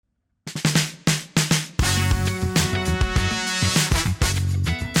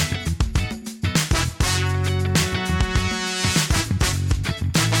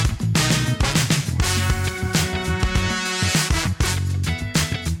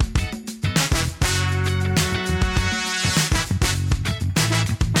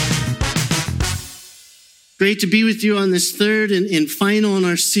Great to be with you on this third and final in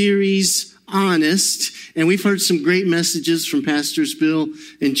our series, Honest. And we've heard some great messages from Pastors Bill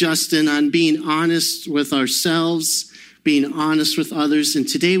and Justin on being honest with ourselves, being honest with others. And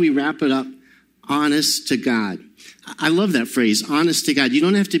today we wrap it up, honest to God. I love that phrase, honest to God. You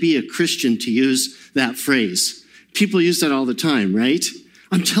don't have to be a Christian to use that phrase. People use that all the time, right?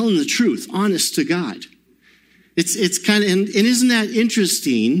 I'm telling the truth, honest to God. It's kind of, and isn't that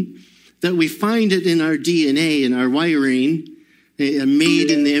interesting that we find it in our DNA, in our wiring, made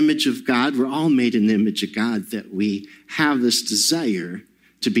in the image of God. We're all made in the image of God, that we have this desire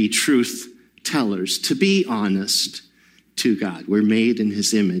to be truth tellers, to be honest to God. We're made in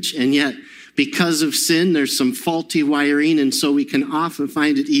his image. And yet, because of sin, there's some faulty wiring, and so we can often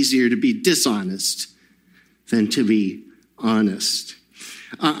find it easier to be dishonest than to be honest.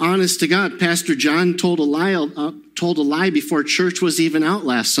 Honest to God, Pastor John told a lie before church was even out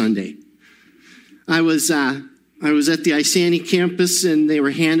last Sunday. I was at the Isani campus, and they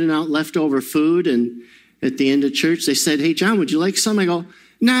were handing out leftover food, and at the end of church, they said, "Hey, John, would you like some?" I go,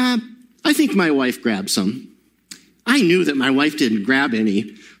 "Nah, I think my wife grabbed some." I knew that my wife didn't grab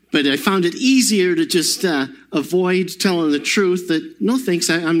any, but I found it easier to just avoid telling the truth that, no thanks,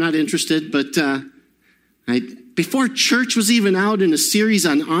 I'm not interested. But before church was even out in a series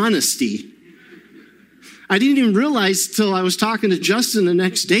on honesty, I didn't even realize till I was talking to Justin the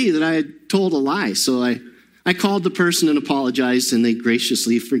next day that I had told a lie. So I called the person and apologized, and they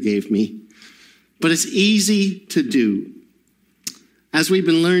graciously forgave me. But it's easy to do. As we've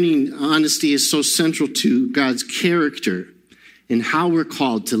been learning, honesty is so central to God's character and how we're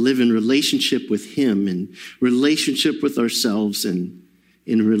called to live in relationship with him, and relationship with ourselves, and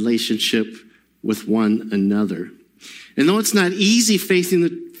in relationship with one another. And though it's not easy facing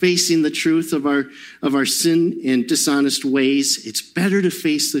the truth of our sin and dishonest ways, it's better to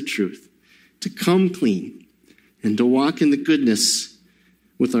face the truth, to come clean, and to walk in the goodness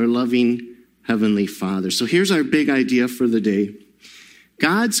with our loving Heavenly Father. So here's our big idea for the day.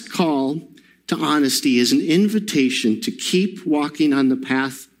 God's call to honesty is an invitation to keep walking on the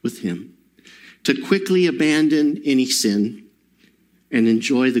path with him, to quickly abandon any sin, and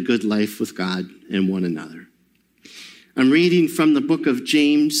enjoy the good life with God and one another. I'm reading from the book of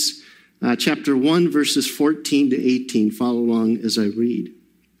James, chapter 1, verses 14 to 18. Follow along as I read.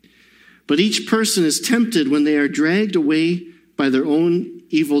 But each person is tempted when they are dragged away by their own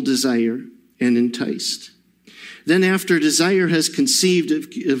evil desire and enticed. Then after desire has conceived,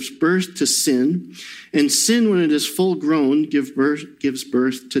 it gives birth to sin, and sin, when it is full grown, gives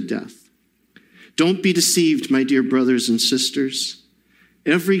birth to death. Don't be deceived, my dear brothers and sisters.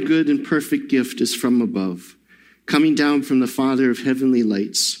 Every good and perfect gift is from above, coming down from the Father of heavenly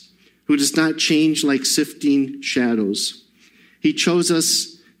lights, who does not change like sifting shadows. He chose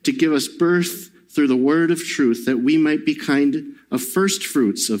us to give us birth through the word of truth, that we might be kind of first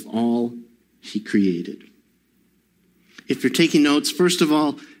fruits of all he created. If you're taking notes, first of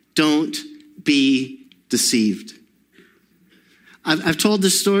all, don't be deceived. I've told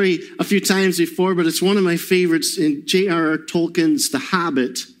this story a few times before, but it's one of my favorites in J.R.R. Tolkien's The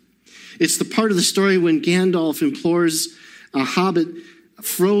Hobbit. It's the part of the story when Gandalf implores a hobbit,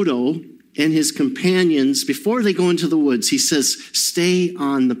 Frodo, and his companions, before they go into the woods, he says, "Stay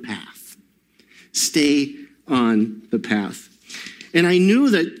on the path. Stay on the path." And I knew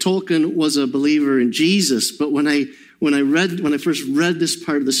that Tolkien was a believer in Jesus, but when I first read this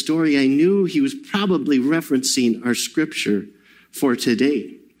part of the story, I knew he was probably referencing our scripture for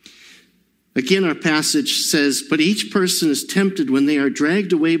today. Again, our passage says, "But each person is tempted when they are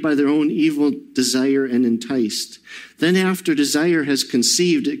dragged away by their own evil desire and enticed. Then after desire has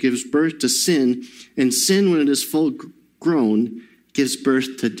conceived, it gives birth to sin, and sin, when it is full grown, gives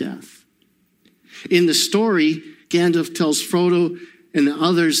birth to death." In the story, Gandalf tells Frodo and the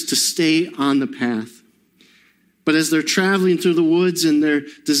others to stay on the path. But as they're traveling through the woods in their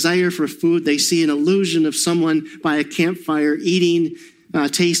desire for food, they see an illusion of someone by a campfire eating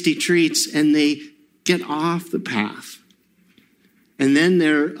tasty treats, and they get off the path. And then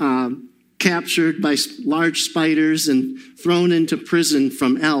they're captured by large spiders and thrown into prison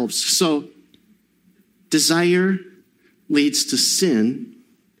from elves. So desire leads to sin,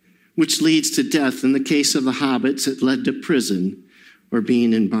 which leads to death. In the case of the hobbits, it led to prison or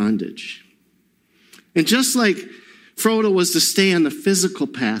being in bondage. And just like Frodo was to stay on the physical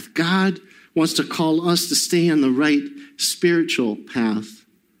path, God wants to call us to stay on the right spiritual path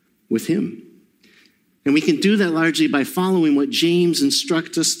with him. And we can do that largely by following what James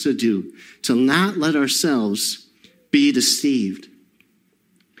instructs us to do, to not let ourselves be deceived.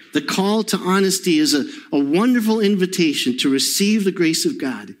 The call to honesty is a wonderful invitation to receive the grace of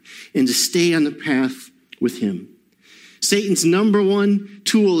God and to stay on the path with him. Satan's number one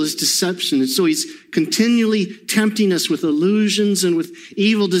tool is deception. And so he's continually tempting us with illusions and with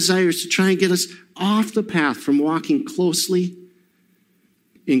evil desires to try and get us off the path from walking closely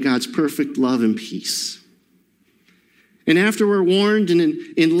in God's perfect love and peace. And after we're warned and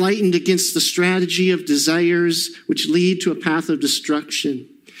enlightened against the strategy of desires which lead to a path of destruction,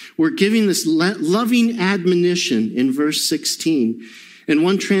 we're giving this loving admonition in verse 16. And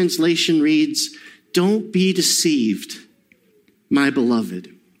one translation reads, "Don't be deceived, my beloved."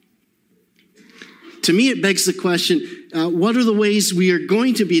 To me, it begs the question, what are the ways we are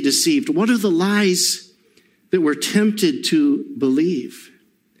going to be deceived? What are the lies that we're tempted to believe?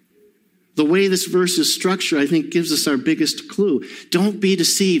 The way this verse is structured, I think, gives us our biggest clue. Don't be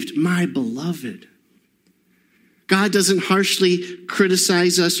deceived, my beloved. God doesn't harshly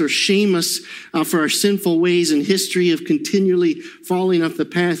criticize us or shame us for our sinful ways and history of continually falling off the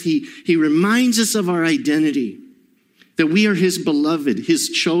path. He reminds us of our identity, that we are his beloved, his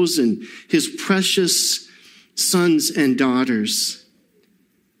chosen, his precious sons and daughters.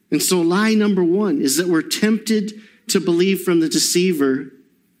 And so lie number one is that we're tempted to believe from the deceiver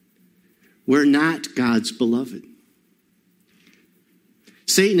we're not God's beloved.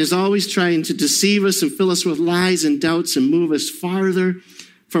 Satan is always trying to deceive us and fill us with lies and doubts and move us farther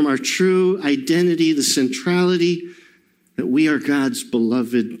from our true identity, the centrality that we are God's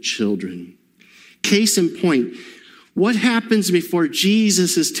beloved children. Case in point, what happens before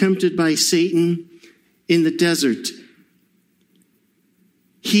Jesus is tempted by Satan in the desert?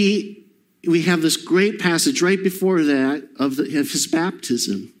 We have this great passage right before that of his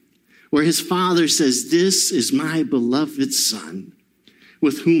baptism, where his father says, "This is my beloved son,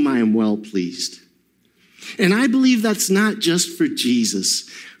 with whom I am well pleased." And I believe that's not just for Jesus.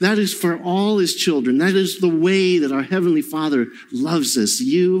 That is for all his children. That is the way that our Heavenly Father loves us.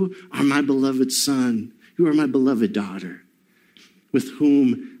 You are my beloved son. You are my beloved daughter, with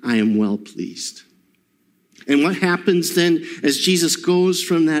whom I am well pleased. And what happens then as Jesus goes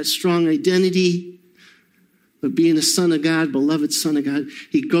from that strong identity of being a son of God, beloved son of God,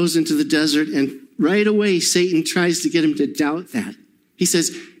 he goes into the desert, and right away Satan tries to get him to doubt that. He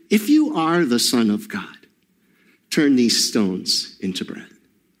says, "If you are the Son of God, turn these stones into bread."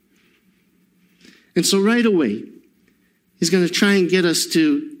 And so right away, he's going to try and get us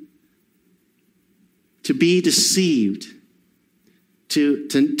to be deceived,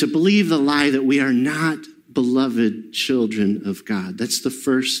 to believe the lie that we are not beloved children of God. That's the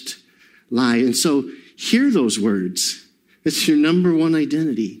first lie. And so hear those words. It's your number one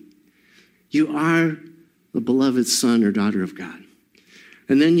identity. You are the beloved son or daughter of God.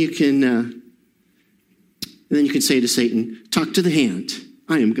 And then you can say to Satan, "Tuck to the hand,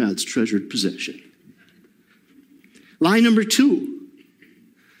 I am God's treasured possession." Lie number two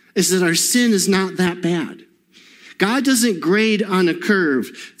is that our sin is not that bad. God doesn't grade on a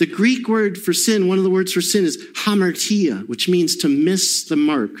curve. The Greek word for sin, one of the words for sin, is hamartia, which means to miss the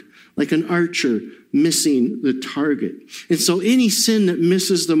mark, like an archer missing the target. And so any sin that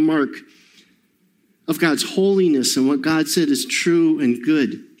misses the mark of God's holiness and what God said is true and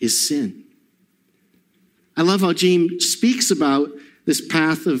good is sin. I love how James speaks about this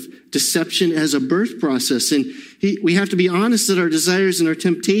path of deception as a birth process. And we have to be honest that our desires and our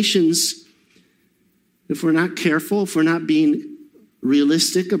temptations, if we're not careful, if we're not being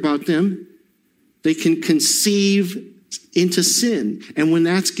realistic about them, they can conceive into sin. And when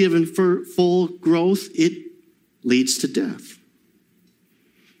that's given for full growth, it leads to death.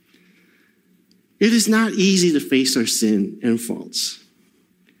 It is not easy to face our sin and faults.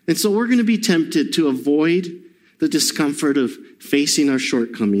 And so we're going to be tempted to avoid the discomfort of facing our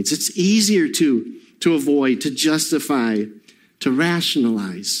shortcomings. It's easier to avoid, to justify, to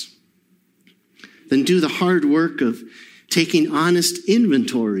rationalize than do the hard work of taking honest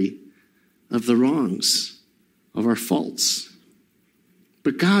inventory of the wrongs, of our faults.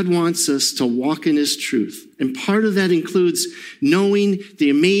 But God wants us to walk in his truth. And part of that includes knowing the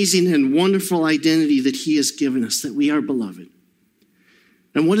amazing and wonderful identity that he has given us, that we are beloved.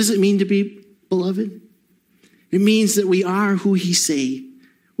 And what does it mean to be beloved? It means that we are who he say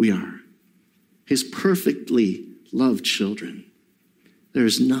we are, his perfectly loved children. There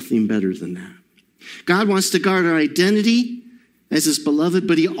is nothing better than that. God wants to guard our identity as his beloved,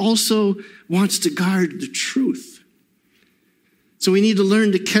 but he also wants to guard the truth. So we need to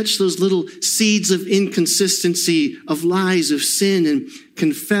learn to catch those little seeds of inconsistency, of lies, of sin, and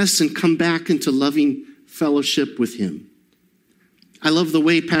confess and come back into loving fellowship with him. I love the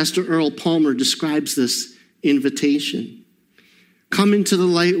way Pastor Earl Palmer describes this invitation. Come into the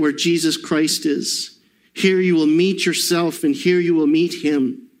light where Jesus Christ is. Here you will meet yourself, and here you will meet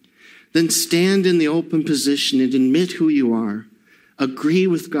him. then stand in the open position and admit who you are, agree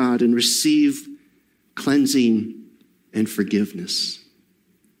with God, and receive cleansing and forgiveness.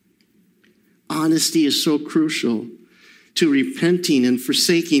 Honesty is so crucial to repenting and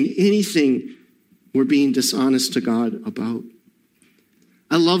forsaking anything we're being dishonest to God about.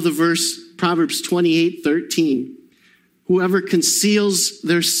 I love the verse, Proverbs 28:13. Whoever conceals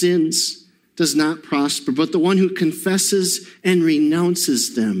their sins does not prosper, but the one who confesses and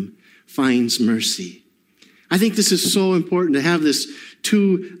renounces them finds mercy. I think this is so important to have this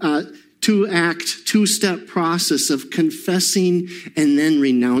two-step process of confessing and then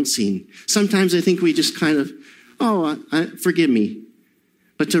renouncing. Sometimes I think we just kind of, forgive me.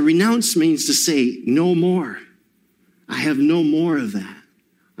 But to renounce means to say, no more. I have no more of that.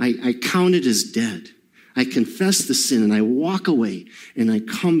 I count it as dead. I confess the sin and I walk away and I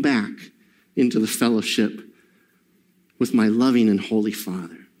come back into the fellowship with my loving and holy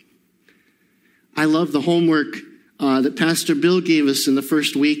Father. I love the homework that Pastor Bill gave us in the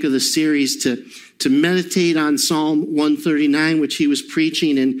first week of the series to meditate on Psalm 139, which he was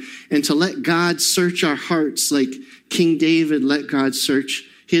preaching, and to let God search our hearts like King David let God search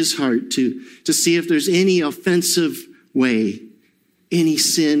his heart to see if there's any offensive way, any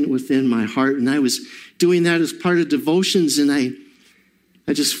sin within my heart. And I was doing that as part of devotions, and I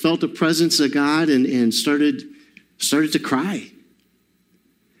just felt the presence of God and started to cry.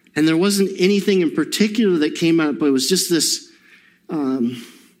 And there wasn't anything in particular that came out, but it was just this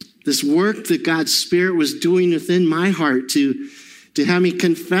work that God's Spirit was doing within my heart to have me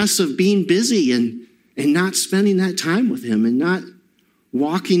confess of being busy and not spending that time with him and not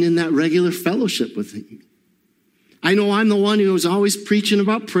walking in that regular fellowship with him. I know I'm the one who was always preaching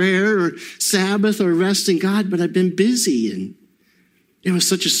about prayer or Sabbath or rest in God, but I've been busy, and it was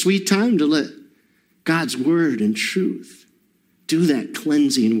such a sweet time to let God's word and truth do that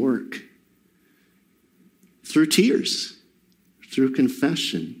cleansing work through tears, through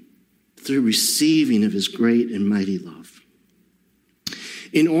confession, through receiving of his great and mighty love.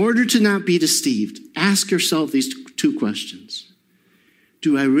 In order to not be deceived, ask yourself these two questions.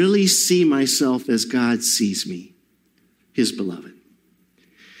 Do I really see myself as God sees me, his beloved?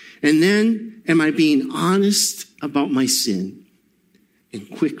 And then, am I being honest about my sin and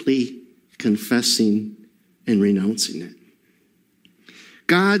quickly confessing and renouncing it?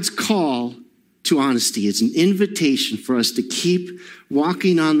 God's call to honesty is an invitation for us to keep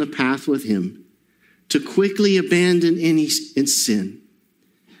walking on the path with him, to quickly abandon any sin,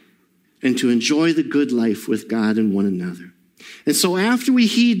 and to enjoy the good life with God and one another. And so after we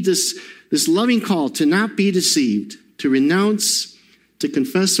heed this loving call to not be deceived, to renounce, to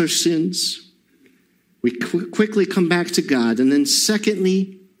confess our sins, we quickly come back to God. And then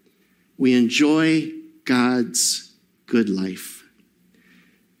secondly, we enjoy God's good life.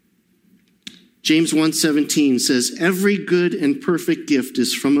 James 1:17 says, every good and perfect gift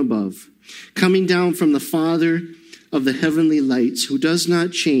is from above, coming down from the Father of the heavenly lights, who does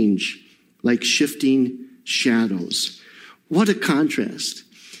not change like shifting shadows. What a contrast.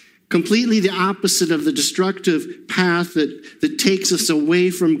 Completely the opposite of the destructive path that takes us away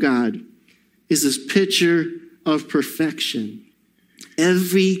from God is this picture of perfection.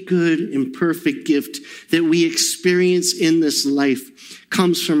 Every good and perfect gift that we experience in this life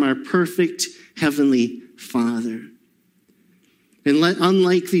comes from our perfect Heavenly Father. And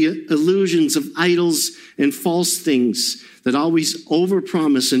unlike the illusions of idols and false things that always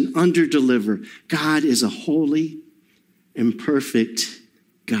overpromise and underdeliver, God is a holy and perfect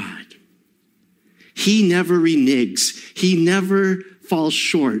God. He never reneges. He never falls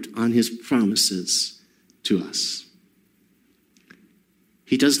short on his promises to us.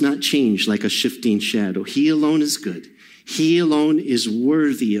 He does not change like a shifting shadow. He alone is good. He alone is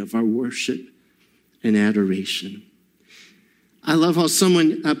worthy of our worship and adoration. I love how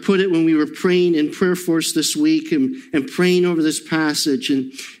someone put it when we were praying in Prayer Force this week and praying over this passage.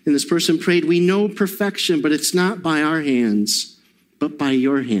 And this person prayed, we know perfection, but it's not by our hands, but by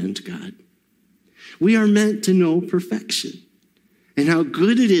your hand, God. We are meant to know perfection and how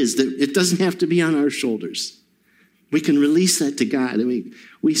good it is that it doesn't have to be on our shoulders. We can release that to God, and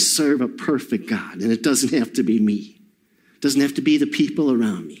we serve a perfect God, and it doesn't have to be me. It doesn't have to be the people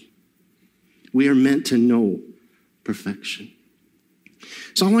around me. We are meant to know perfection.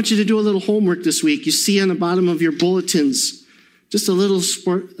 So I want you to do a little homework this week. You see on the bottom of your bulletins just a little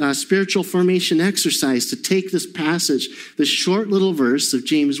spiritual formation exercise to take this passage, this short little verse of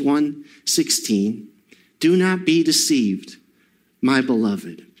James 1:16. Do not be deceived, my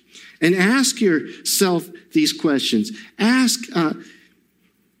beloved. And ask yourself these questions.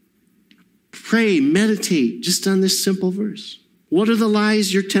 Pray, meditate just on this simple verse. What are the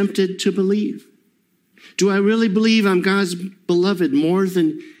lies you're tempted to believe? Do I really believe I'm God's beloved more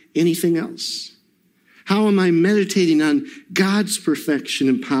than anything else? How am I meditating on God's perfection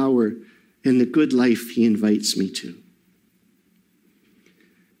and power and the good life he invites me to?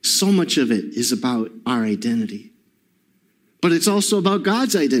 So much of it is about our identity. But it's also about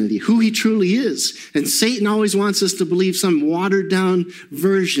God's identity, who he truly is. And Satan always wants us to believe some watered down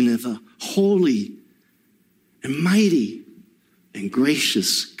version of a holy and mighty and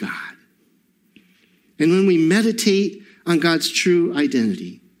gracious God. And when we meditate on God's true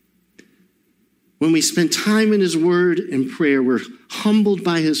identity, when we spend time in his word and prayer, we're humbled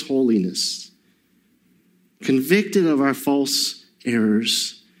by his holiness, convicted of our false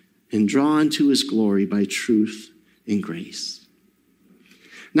errors, and drawn to his glory by truth and grace.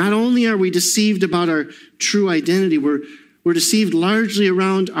 Not only are we deceived about our true identity, we're deceived largely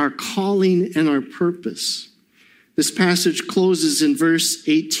around our calling and our purpose. This passage closes in verse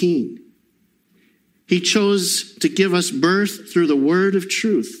 18. He chose to give us birth through the word of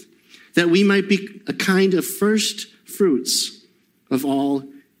truth, that we might be a kind of first fruits of all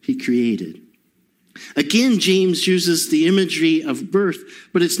he created. Again, James uses the imagery of birth,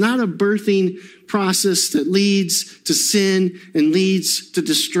 but it's not a birthing process that leads to sin and leads to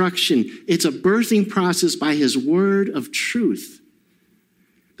destruction. It's a birthing process by his word of truth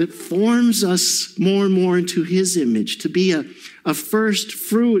that forms us more and more into his image, to be a first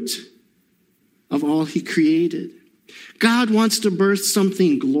fruit of all he created. God wants to birth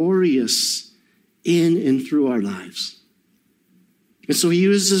something glorious in and through our lives. And so he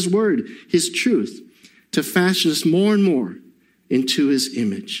uses his word, his truth, to fashion us more and more into his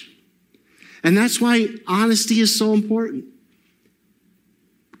image. And that's why honesty is so important.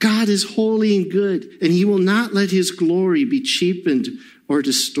 God is holy and good, and he will not let his glory be cheapened or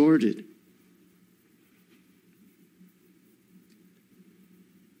distorted.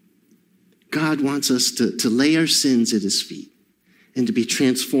 God wants us to lay our sins at his feet and to be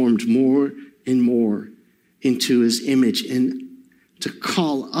transformed more and more into his image and to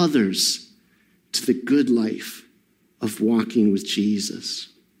call others to the good life of walking with Jesus.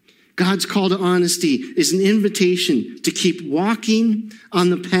 God's call to honesty is an invitation to keep walking on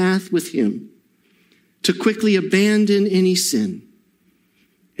the path with him, to quickly abandon any sin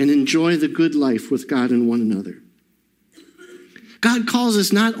and enjoy the good life with God and one another. God calls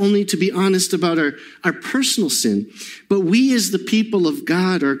us not only to be honest about our personal sin, but we as the people of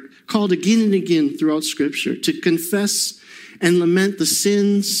God are called again and again throughout Scripture to confess and lament the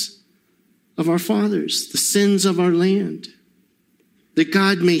sins of our fathers, the sins of our land, that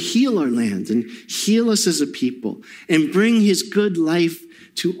God may heal our land and heal us as a people and bring his good life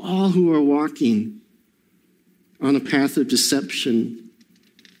to all who are walking on a path of deception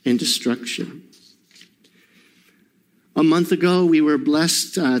and destruction. A month ago, we were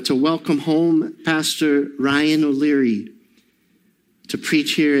blessed to welcome home Pastor Ryan O'Leary to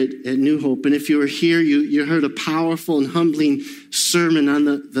preach here at New Hope. And if you were here, you heard a powerful and humbling sermon on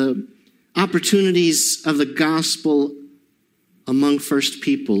the opportunities of the gospel among First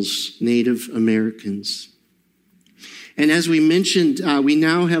Peoples, Native Americans. And as we mentioned, we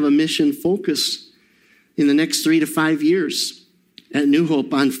now have a mission focus in the next 3 to 5 years at New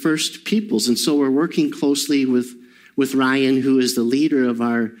Hope on First Peoples. And so we're working closely with Ryan, who is the leader of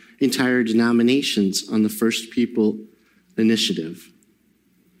our entire denominations on the First People Initiative.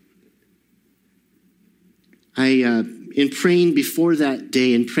 In praying before that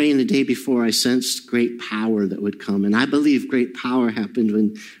day and praying the day before, I sensed great power that would come. And I believe great power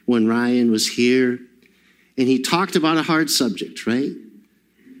happened when Ryan was here. And he talked about a hard subject, right?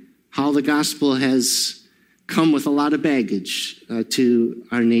 How the gospel has come with a lot of baggage to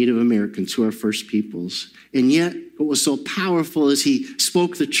our Native Americans, to our First Peoples. And yet, what was so powerful is he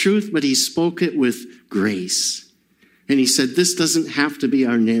spoke the truth, but he spoke it with grace. And he said, this doesn't have to be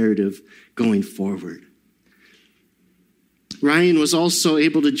our narrative going forward. Ryan was also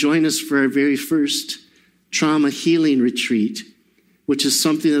able to join us for our very first trauma healing retreat, which is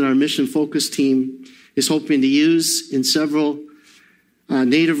something that our mission focus team is hoping to use in several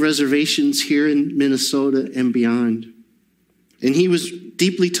Native reservations here in Minnesota and beyond. And he was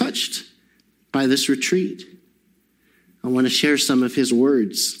deeply touched by this retreat. I want to share some of his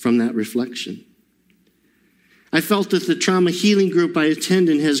words from that reflection. I felt that the trauma healing group I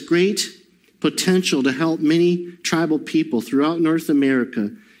attended has great potential to help many tribal people throughout North America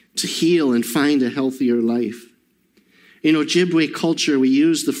to heal and find a healthier life. In Ojibwe culture, we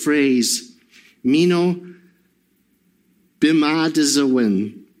use the phrase, Mino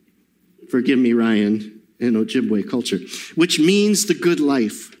Bimadizawin, forgive me, Ryan, in Ojibwe culture, which means the good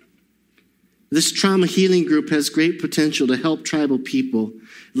life. This trauma healing group has great potential to help tribal people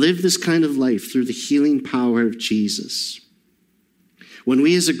live this kind of life through the healing power of Jesus. When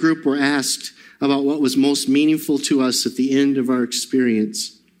we as a group were asked about what was most meaningful to us at the end of our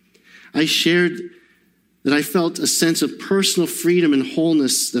experience, I shared that I felt a sense of personal freedom and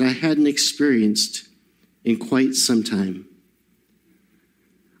wholeness that I hadn't experienced in quite some time.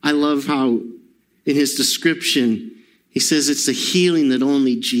 I love how in his description, he says it's a healing that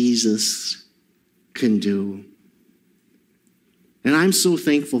only Jesus can do. And I'm so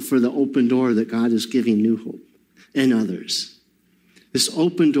thankful for the open door that God is giving New Hope and others. This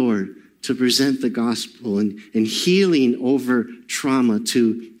open door to present the gospel and healing over trauma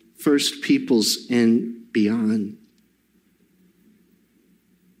to First Peoples and beyond.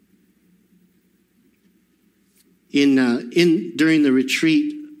 During the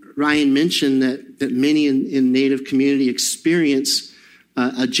retreat, Ryan mentioned that many in Native community experience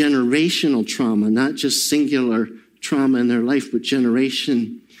a generational trauma, not just singular trauma in their life, but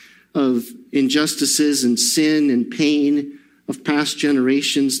generation of injustices and sin and pain of past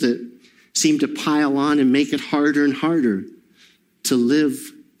generations that seem to pile on and make it harder and harder to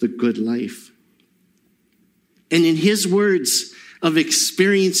live the good life. And in his words of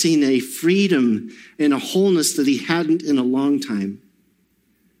experiencing a freedom and a wholeness that he hadn't in a long time,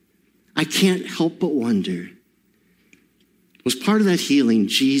 I can't help but wonder, was part of that healing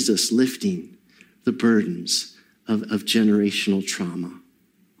Jesus lifting the burdens of generational trauma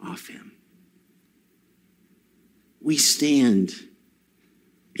off him? We stand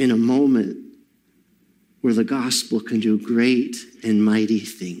in a moment where the gospel can do great and mighty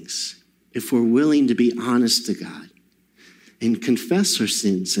things if we're willing to be honest to God and confess our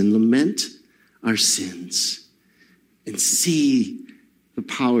sins and lament our sins and see the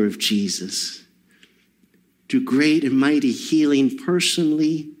power of Jesus do great and mighty healing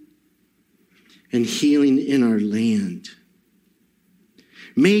personally and healing in our land.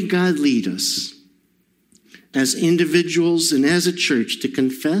 May God lead us as individuals and as a church to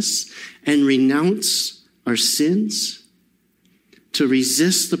confess and renounce our sins, to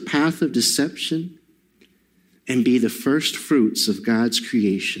resist the path of deception, and be the first fruits of God's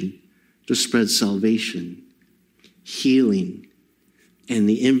creation to spread salvation, healing, and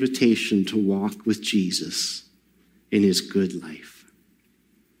the invitation to walk with Jesus in his good life.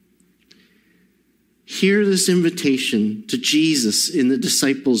 Hear this invitation to Jesus in the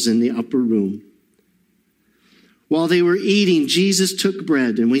disciples in the upper room. While they were eating, Jesus took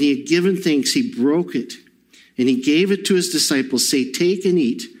bread, and when he had given thanks, he broke it, and he gave it to his disciples, saying, "Take and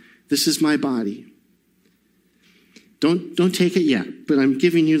eat. This is my body." Don't take it yet, but I'm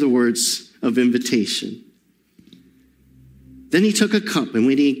giving you the words of invitation. Then he took a cup, and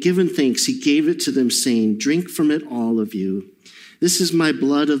when he had given thanks, he gave it to them, saying, "Drink from it, all of you. This is my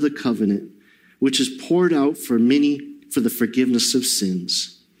blood of the covenant, which is poured out for many for the forgiveness of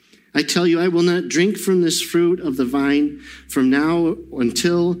sins. I tell you, I will not drink from this fruit of the vine from now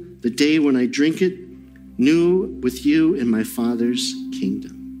until the day when I drink it new with you in my Father's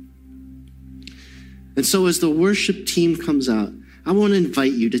kingdom." And so as the worship team comes out, I want to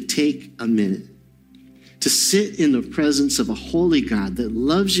invite you to take a minute to sit in the presence of a holy God that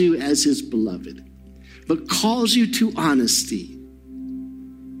loves you as his beloved, but calls you to honesty.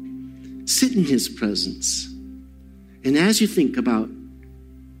 Sit in his presence. And as you think about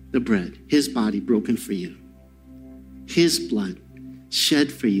the bread, his body broken for you, his blood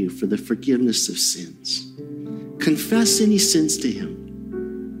shed for you for the forgiveness of sins, confess any sins to him.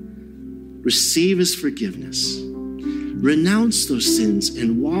 Receive his forgiveness. Renounce those sins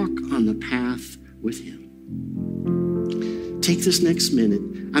and walk on the path with him. Take this next minute.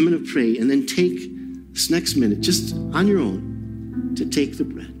 I'm going to pray, and then take this next minute just on your own to take the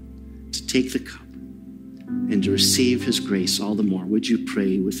bread, to take the cup, and to receive his grace all the more. Would you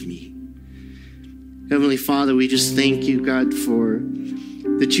pray with me? Heavenly Father, we just thank you, God, for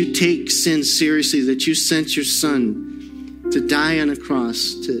that you take sin seriously, that you sent your son to die on a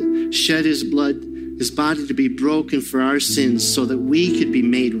cross, to shed his blood, his body to be broken for our sins so that we could be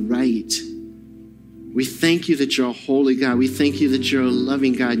made right. We thank you that you're a holy God. We thank you that you're a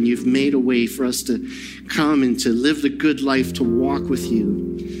loving God, and you've made a way for us to come and to live the good life, to walk with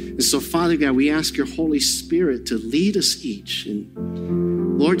you. And so, Father God, we ask your Holy Spirit to lead us each. And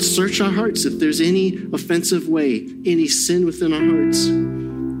Lord, search our hearts. If there's any offensive way, any sin within our hearts,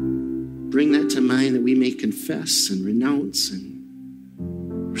 bring that to mind that we may confess and renounce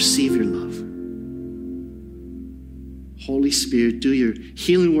and receive your love. Holy Spirit, do your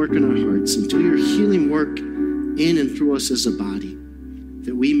healing work in our hearts and do your healing work in and through us as a body,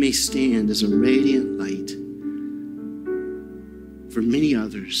 that we may stand as a radiant light for many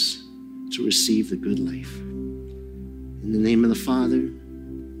others to receive the good life. In the name of the Father,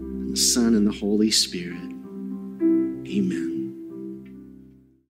 and the Son, and the Holy Spirit, amen.